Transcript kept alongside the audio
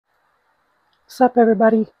What's up,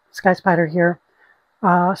 everybody? Sky Spider here.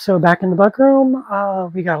 So back in the bug room,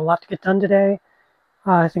 we got a lot to get done today.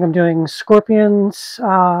 I think I'm doing scorpions,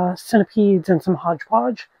 centipedes, and some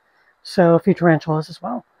hodgepodge. So a few tarantulas as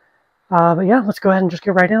well. But yeah, let's go ahead and just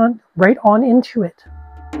get right on into it.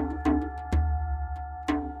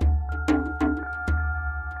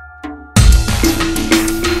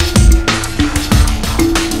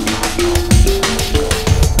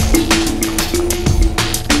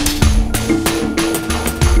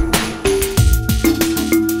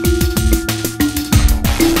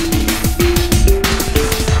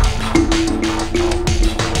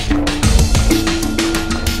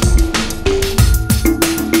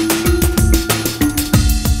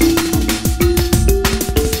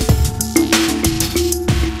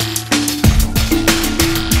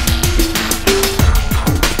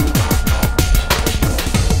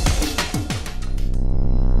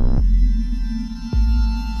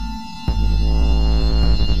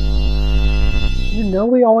 You know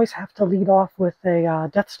we always have to lead off with a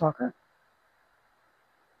Death Stalker.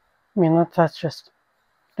 I mean, that's just,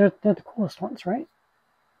 they're the coolest ones, right?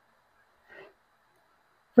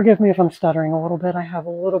 Forgive me if I'm stuttering a little bit. I have a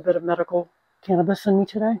little bit of medical cannabis in me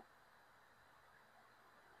today.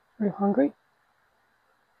 Are you hungry?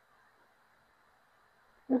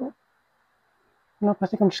 Nope, I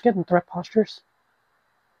think I'm just getting threat postures.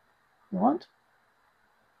 You want?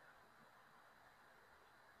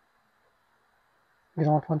 You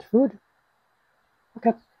don't want food?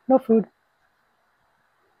 Okay, no food.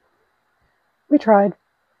 We tried.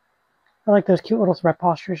 I like those cute little threat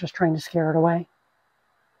postures, just trying to scare it away.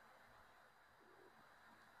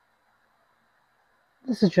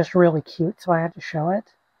 This is just really cute, so I had to show it.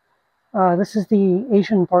 This is the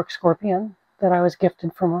Asian bark scorpion that I was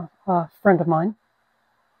gifted from a friend of mine.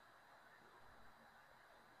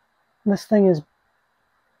 This thing is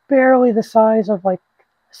barely the size of like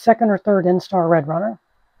second or third instar red runner.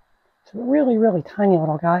 It's a really, really tiny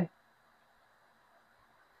little guy.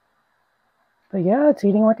 But yeah, it's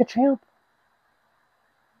eating like a champ.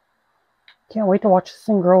 Can't wait to watch this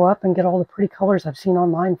thing grow up and get all the pretty colors I've seen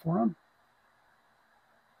online for him.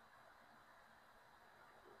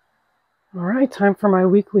 Alright, time for my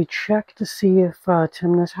weekly check to see if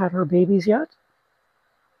Timna's had her babies yet.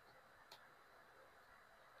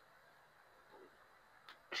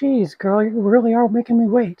 Geez, girl, you really are making me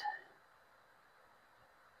wait.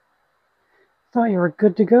 Thought you were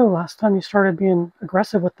good to go last time you started being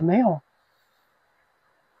aggressive with the male.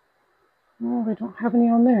 Well, we don't have any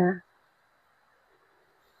on there.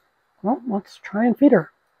 Well, let's try and feed her.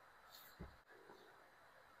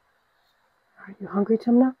 Are you hungry,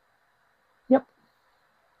 Timna? Yep.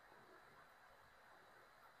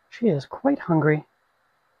 She is quite hungry.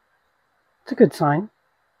 It's a good sign.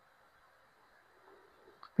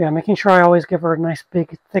 Yeah, making sure I always give her a nice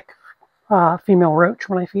big, thick female roach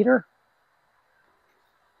when I feed her,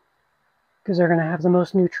 because they're going to have the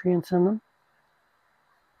most nutrients in them.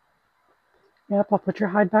 Yep, I'll put your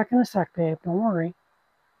hide back in a sec, babe. Don't worry.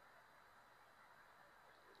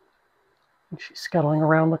 And she's scuttling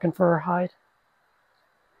around looking for her hide.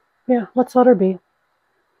 Yeah, let's let her be.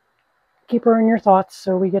 Keep her in your thoughts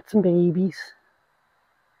so we get some babies.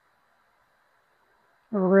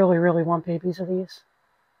 I really, really want babies of these.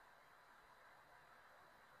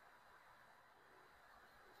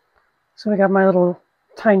 So I got my little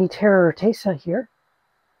tiny terror Tessa here.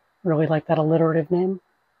 Really like that alliterative name.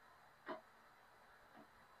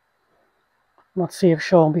 Let's see if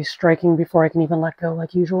she'll be striking before I can even let go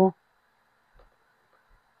like usual.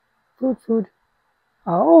 Food, food.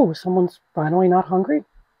 Oh, someone's finally not hungry?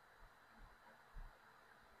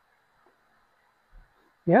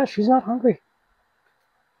 Yeah, she's not hungry.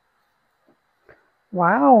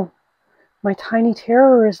 Wow, my tiny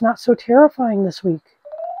terror is not so terrifying this week.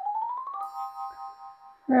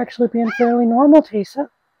 You're actually being fairly normal, Tessa.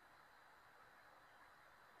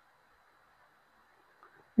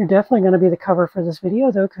 You're definitely going to be the cover for this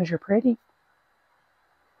video, though, because you're pretty.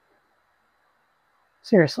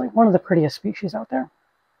 Seriously, one of the prettiest species out there.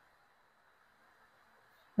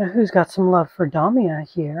 Now, who's got some love for Damia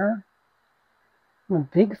here? And a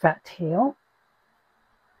big fat tail.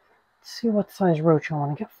 Let's see what size roach I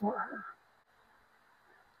want to get for her.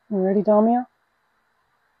 You ready, Damia?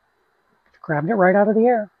 Grabbed it right out of the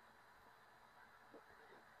air.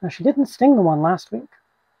 Now, she didn't sting the one last week.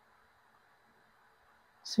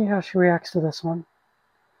 See how she reacts to this one,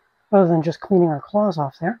 other than just cleaning her claws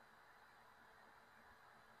off there.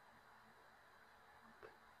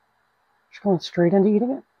 She's going straight into eating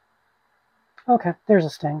it. Okay, there's a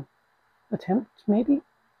sting. Attempt, maybe?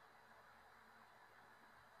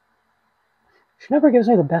 She never gives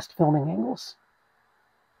me the best filming angles.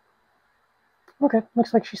 Okay,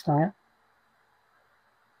 looks like she stung it.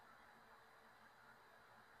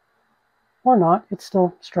 Or not, it's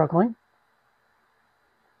still struggling.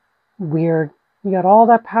 Weird. You got all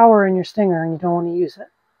that power in your stinger and you don't want to use it.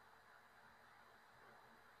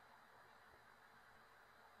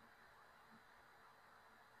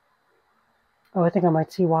 Oh, I think I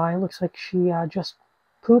might see why. It looks like she just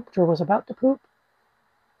pooped or was about to poop.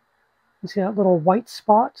 You see that little white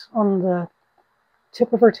spot on the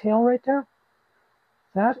tip of her tail right there?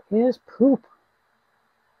 That is poop.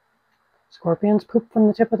 Scorpions poop from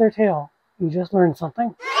the tip of their tail. You just learned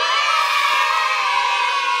something.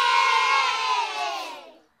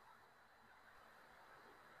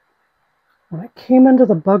 When I came into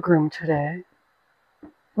the bug room today,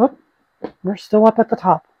 whoop, we're still up at the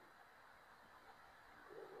top.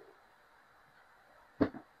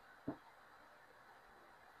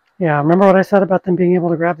 Yeah, remember what I said about them being able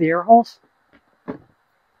to grab the air holes?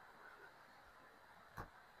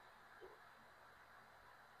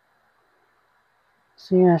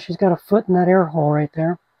 So yeah, she's got a foot in that air hole right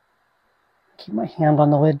there. Keep my hand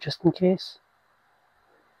on the lid just in case.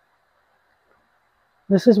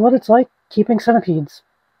 This is what it's like keeping centipedes.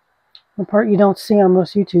 The part you don't see on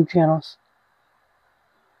most YouTube channels.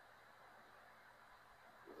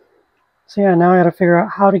 So yeah, now I gotta figure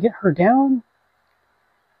out how to get her down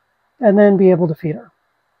and then be able to feed her.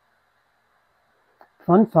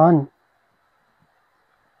 Fun, fun.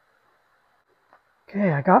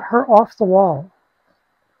 Okay, I got her off the wall.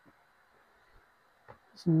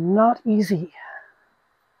 It's not easy.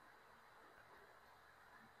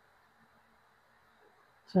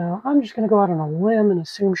 So I'm just going to go out on a limb and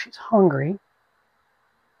assume she's hungry.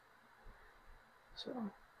 So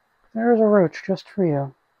there's a roach just for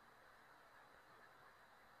you.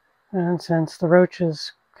 And since the roach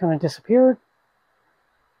has kind of disappeared,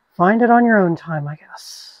 find it on your own time, I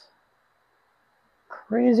guess.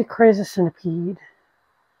 Crazy, crazy centipede.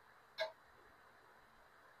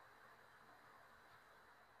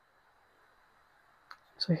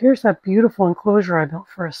 So here's that beautiful enclosure I built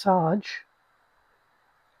for Asajj.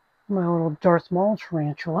 My little Darth Maul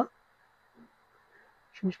tarantula.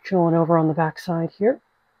 She's chilling over on the back side here.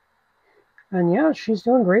 And yeah, she's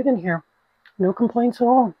doing great in here. No complaints at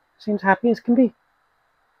all. Seems happy as can be.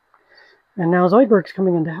 And now Zoidberg's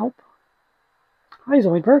coming in to help. Hi,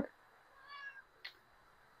 Zoidberg.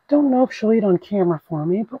 Don't know if she'll eat on camera for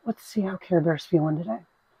me, but let's see how Care Bear's feeling today.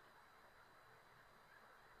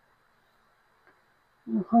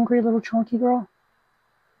 You hungry, little chunky girl?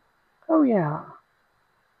 Oh, yeah.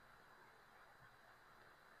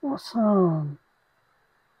 Awesome.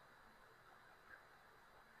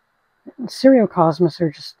 And Ceriocosmus are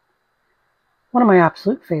just one of my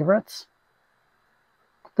absolute favorites.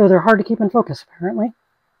 Though they're hard to keep in focus, apparently.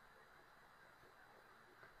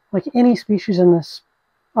 Like any species in this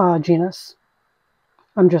genus,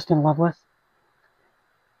 I'm just in love with.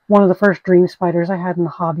 One of the first dream spiders I had in the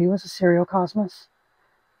hobby was a Ceriocosmus.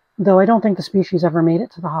 Though I don't think the species ever made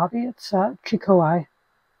it to the hobby. It's Chikoi.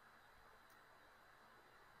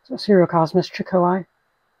 So Ceriocosmus Chikoi.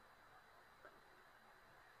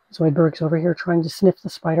 Zoidberg's over here trying to sniff the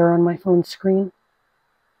spider on my phone screen.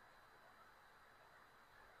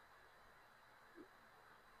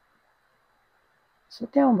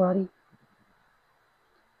 Sit down, buddy.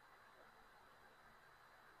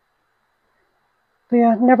 But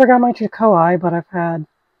yeah, never got my Chikoi, but I've had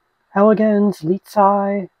elegans,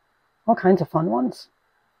 Lietsai, all kinds of fun ones.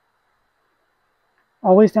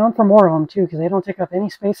 Always down for more of them, too, because they don't take up any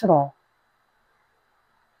space at all.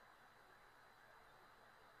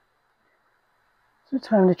 So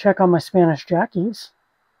time to check on my Spanish Jackies.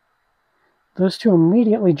 Those two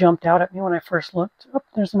immediately jumped out at me when I first looked. Oh,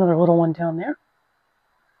 there's another little one down there.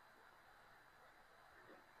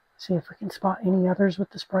 See if we can spot any others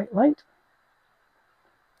with this bright light.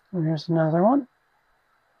 And there's another one.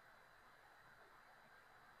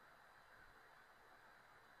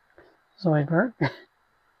 Zoidberg.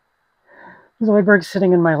 Zoidberg's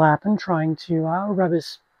sitting in my lap and trying to rub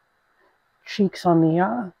his cheeks on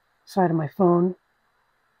the side of my phone.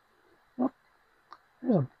 Oh,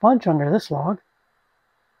 there's a bunch under this log.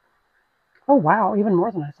 Oh wow, even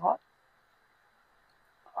more than I thought.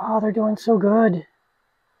 Oh, they're doing so good.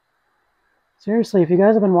 Seriously, if you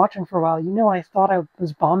guys have been watching for a while, you know I thought I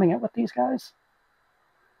was bombing it with these guys.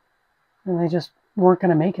 And they just weren't going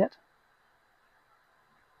to make it.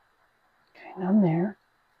 Okay, none there.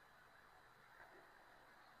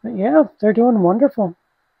 But yeah, they're doing wonderful.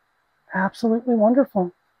 Absolutely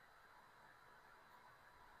wonderful.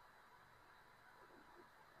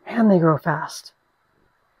 Man, they grow fast.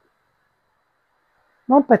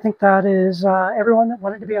 Well, I think that is everyone that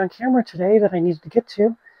wanted to be on camera today that I needed to get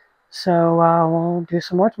to. So we'll do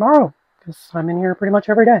some more tomorrow because I'm in here pretty much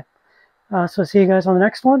every day. So see you guys on the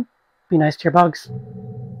next one. Be nice to your bugs.